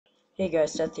Hey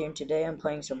guys, Seth here, and today I'm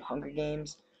playing some Hunger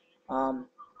Games. Um,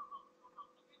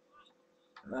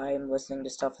 I'm listening to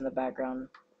stuff in the background.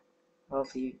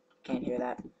 Hopefully you can't hear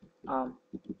that. Um,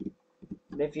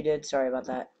 but if you did, sorry about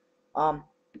that. Um,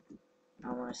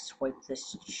 I want to swipe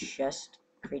this chest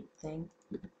crate thing.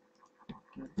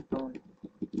 Phone.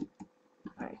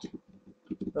 Alright.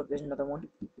 Look, there's another one.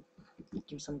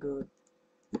 Give me some good.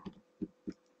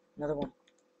 Another one.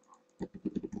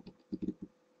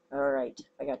 Alright,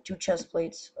 I got 2 chest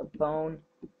plates, a bone,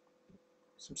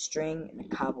 some string, and a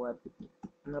cobweb.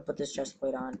 I'm gonna put this chest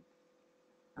plate on.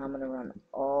 I'm gonna run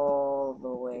all the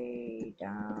way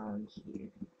down here.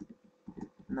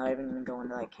 I'm not even gonna go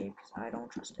into that cave because I don't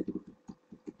trust it.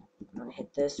 I'm gonna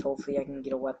hit this. Hopefully I can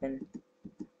get a weapon.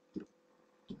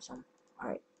 Get some.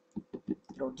 Alright.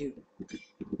 It'll do.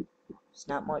 It's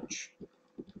not much.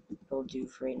 It'll do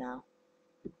for right now.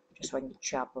 Just so I can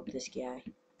chop up this guy.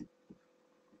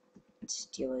 And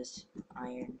steal his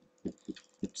iron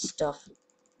stuff.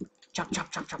 Chop,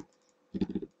 chop, chop, chop.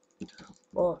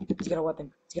 Oh, he's got a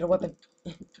weapon. He's got a weapon.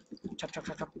 Chop, chop,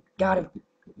 chop, chop. Got him.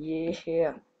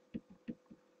 Yeah.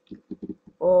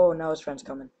 Oh, now his friend's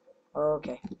coming.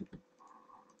 Okay.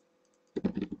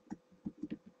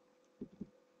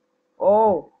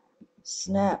 Oh,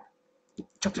 snap.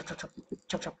 Chop, chop, chop, chop.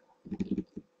 Chop, chop.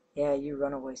 Yeah, you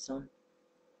run away, son.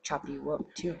 Chop you up,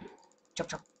 too. Chop,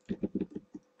 chop.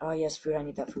 Oh, yes, food. I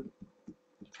need that food.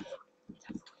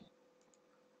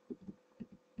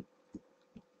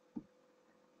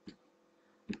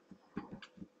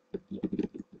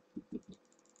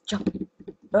 Chop.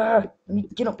 Let me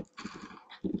get him.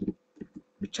 Let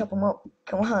me chop him up.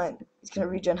 Come on. He's gonna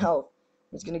regen health.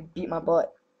 He's gonna beat my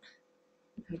butt.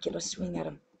 Let me get a swing at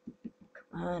him.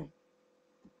 Come on.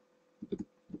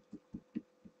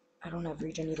 I don't have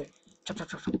regen either. Chop, chop,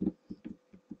 chop, chop.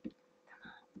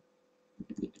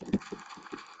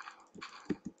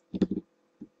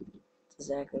 That's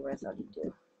exactly what I thought he'd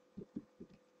do.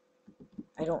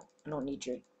 I don't need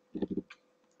your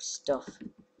stuff. I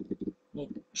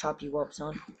need to chop you up,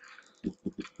 son.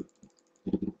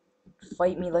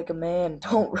 Fight me like a man.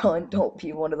 Don't run. Don't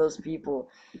be one of those people.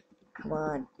 Come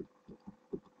on.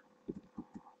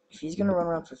 If he's gonna run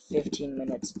around for 15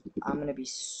 minutes, I'm gonna be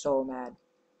so mad.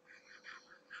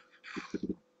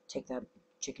 Take that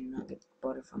chicken nugget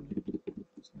butter from me.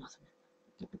 There's nothing.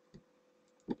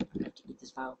 I'm gonna have to eat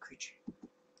this vile creature.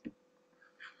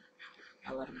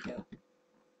 I'll let him go.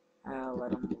 I'll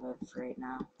let him live for right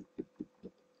now.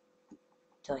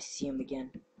 Till I see him again.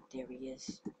 There he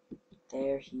is.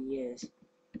 There he is.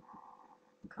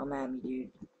 Come at me,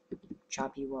 dude.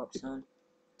 Chop you up, son.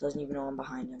 Doesn't even know I'm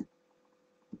behind him.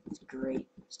 It's great.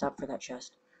 Stop for that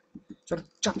chest. So I can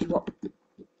chop you up.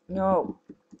 No.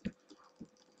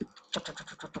 Chop, chop, chop,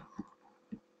 chop, chop, chop.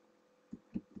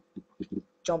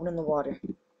 Jumping in the water.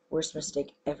 Worst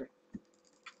mistake ever.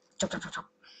 Chop, chop, chop, chop.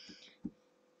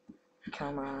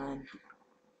 Come on.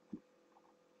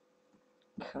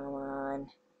 Come on.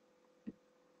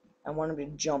 I want him to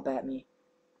jump at me.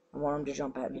 I want him to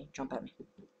jump at me. Jump at me.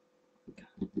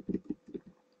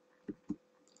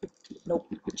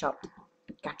 Nope. Chopped.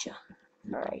 Gotcha.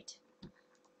 Alright.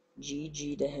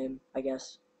 GG to him, I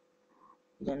guess.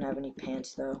 He didn't have any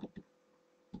pants, though.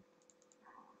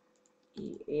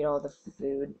 He ate all the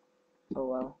food. Oh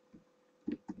well.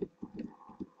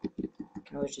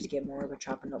 Can always just get more by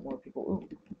chopping up more people. Ooh.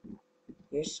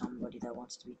 Here's somebody that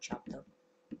wants to be chopped up.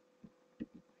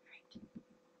 Right.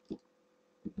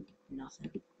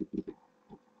 Nothing.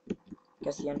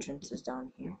 Guess the entrance is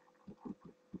down here.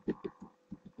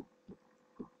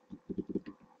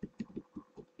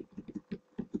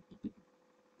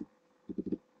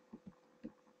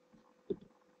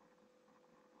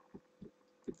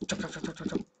 Chop, chop, chop, chop, chop,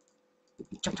 chop.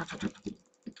 Chop, chop, chop, chop.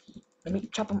 Let me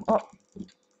chop him up.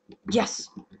 Yes!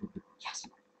 Yes!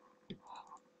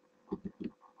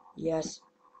 Yes.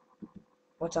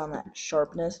 What's on that?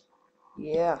 Sharpness?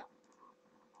 Yeah.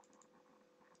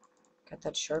 Got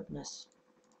that sharpness.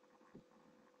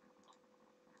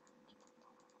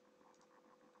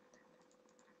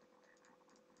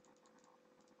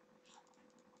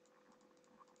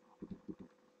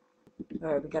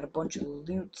 Alright, we got a bunch of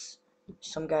loots.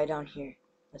 Some guy down here.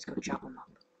 Let's go chop him up.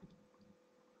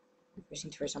 First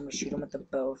things first, I'm gonna shoot him with the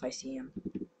bow if I see him.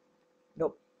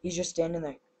 Nope, he's just standing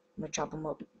there. I'm gonna chop him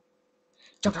up.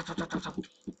 Chop, chop, chop, chop, chop, chop.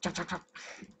 Chop, chop, chop.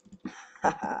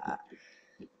 Haha.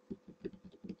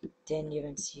 Didn't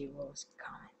even see what was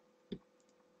coming.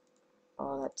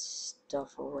 All that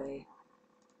stuff away.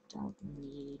 Don't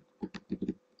need.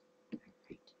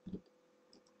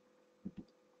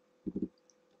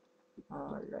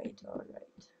 Alright.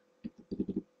 Let's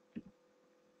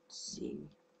see.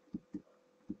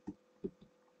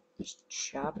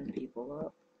 chopping people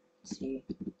up. Let's see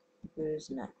who's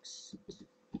next.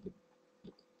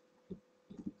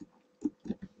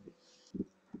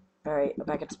 Alright,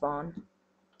 back at spawn.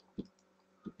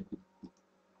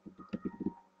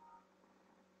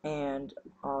 And,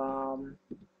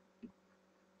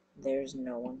 there's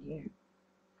no one here.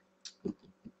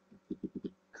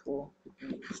 Cool.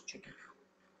 Eat this chicken.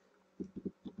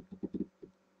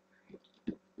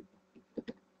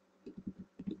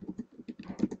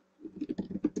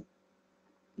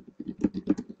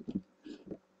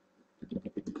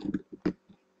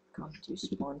 Come to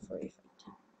spawn for a fight.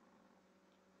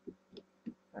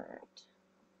 Alright.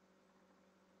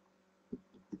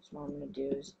 So what I'm gonna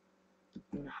do is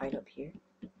I'm gonna hide up here.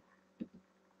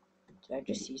 Did I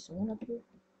just see someone up here?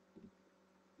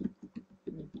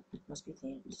 Must be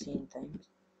seeing things.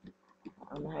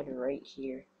 I'm gonna hide right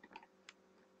here.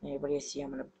 Anybody I see,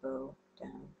 I'm gonna bow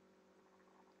down.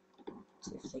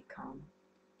 See if they come.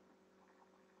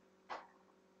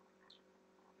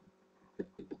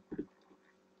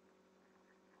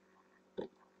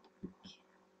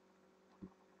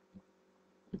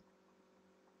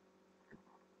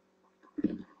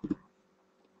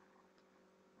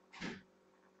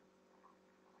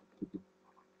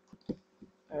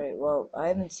 Alright, well, I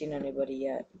haven't seen anybody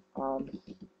yet. Oh,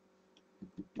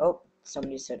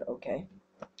 somebody said okay.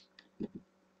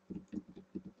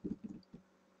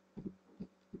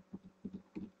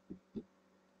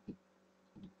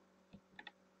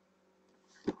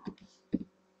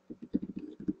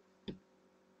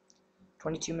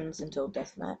 "22 minutes until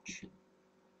deathmatch."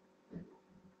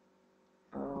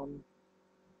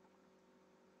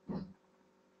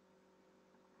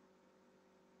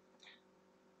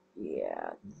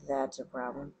 Yeah, that's a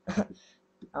problem.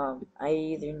 I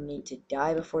either need to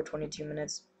die before 22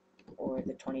 minutes, or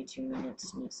the 22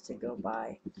 minutes needs to go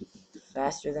by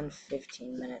faster than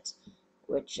 15 minutes,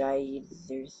 which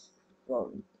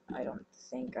well, I don't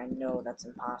think, I know that's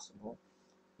impossible,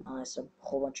 unless a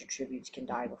whole bunch of tributes can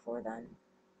die before then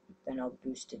I'll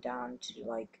boost it down to,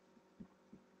 like,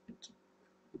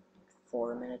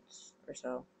 4 minutes or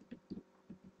so.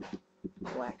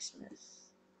 Blacksmith.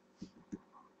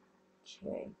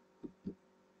 Okay.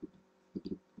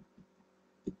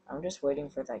 I'm just waiting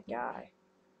for that guy.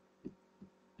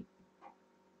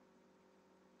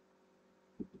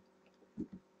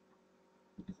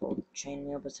 Full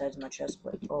chainmail besides my chest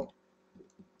plate. Oh.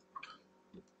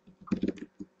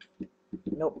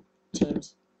 Nope.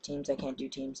 Teams. Teams, I can't do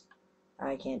teams.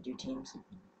 I can't do teams.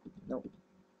 Nope.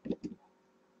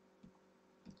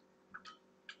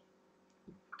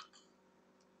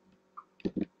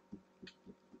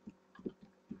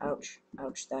 Ouch.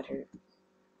 Ouch, that hurt.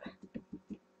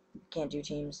 Can't do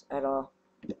teams at all.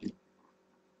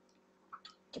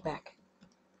 Get back.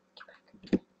 Get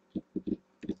back.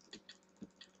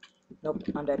 Nope,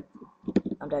 I'm dead.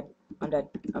 I'm dead. I'm dead.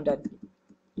 I'm dead.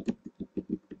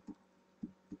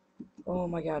 Oh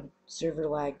my god. Server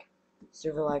lag.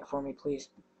 Server lag for me, please.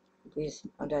 Please,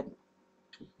 I'm dead.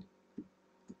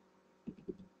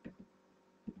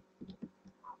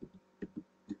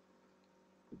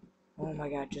 Oh my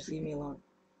god, just leave me alone.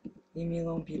 Leave me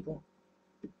alone, people.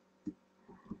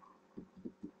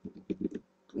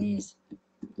 Please.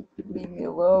 Leave me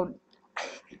alone.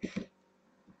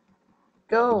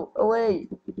 Go away.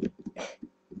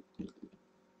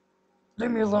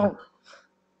 Leave me alone.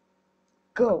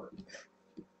 Go.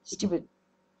 Stupid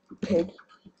pig.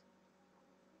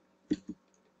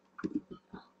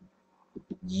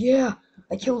 Yeah,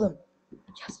 I killed him.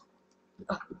 Yes.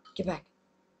 Get back.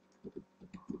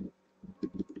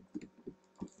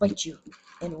 I'll fight you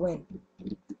and win.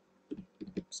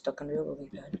 Stuck under a lily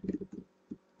pad.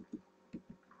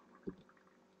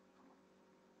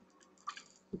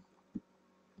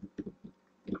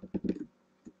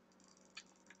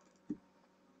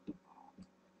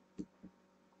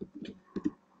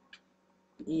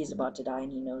 He's about to die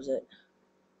and he knows it.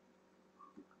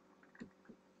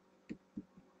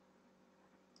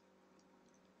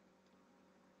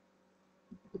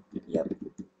 Yep,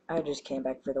 I just came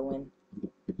back for the win.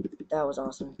 That was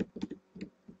awesome.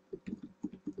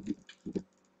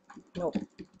 Nope.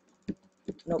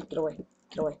 Nope, get away.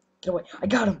 Get away. Get away. I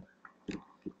got him!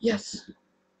 Yes!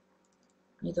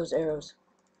 Need those arrows.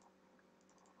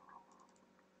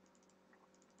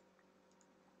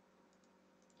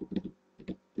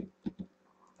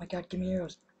 My god, give me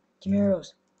arrows. Give me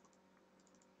arrows.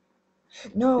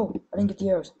 No! I didn't get the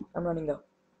arrows. I'm running though.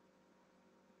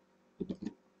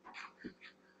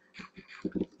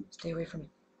 Stay away from me.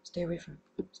 Stay away from me.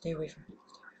 Stay away from me. Stay away from me.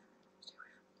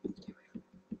 Stay away from me.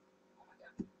 Oh my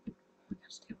god. Oh my god,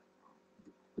 stay away.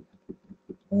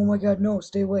 Oh my god, no,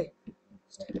 stay away.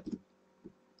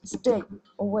 Stay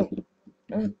away.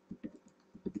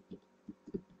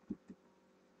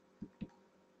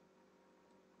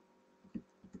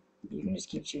 You can just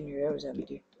keep shooting your arrows at me,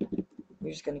 dude.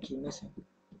 You're just gonna keep missing.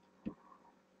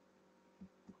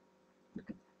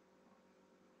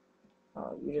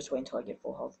 Oh, you just wait until I get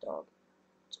full health, dog.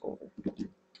 It's over.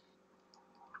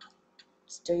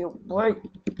 Stay away.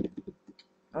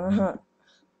 Freaking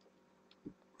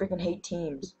hate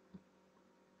teams.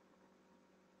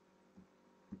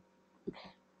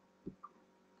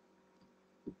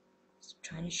 Stop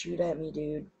trying to shoot at me,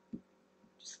 dude.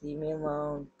 Just leave me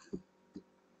alone.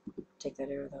 Take that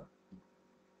arrow, though.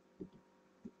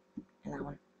 And that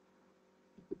one.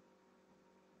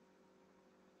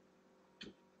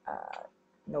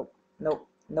 Nope. Nope.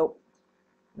 Nope.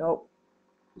 Nope.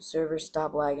 Server,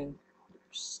 stop lagging.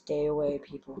 Stay away,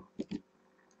 people.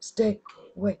 Stay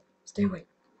away. Stay away.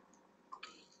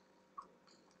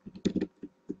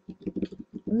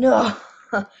 No!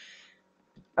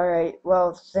 Alright,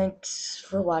 well, thanks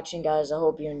for watching, guys. I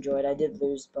hope you enjoyed. I did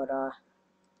lose, but,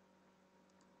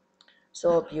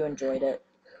 so hope you enjoyed it.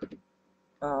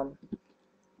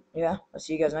 Yeah, I'll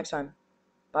see you guys next time.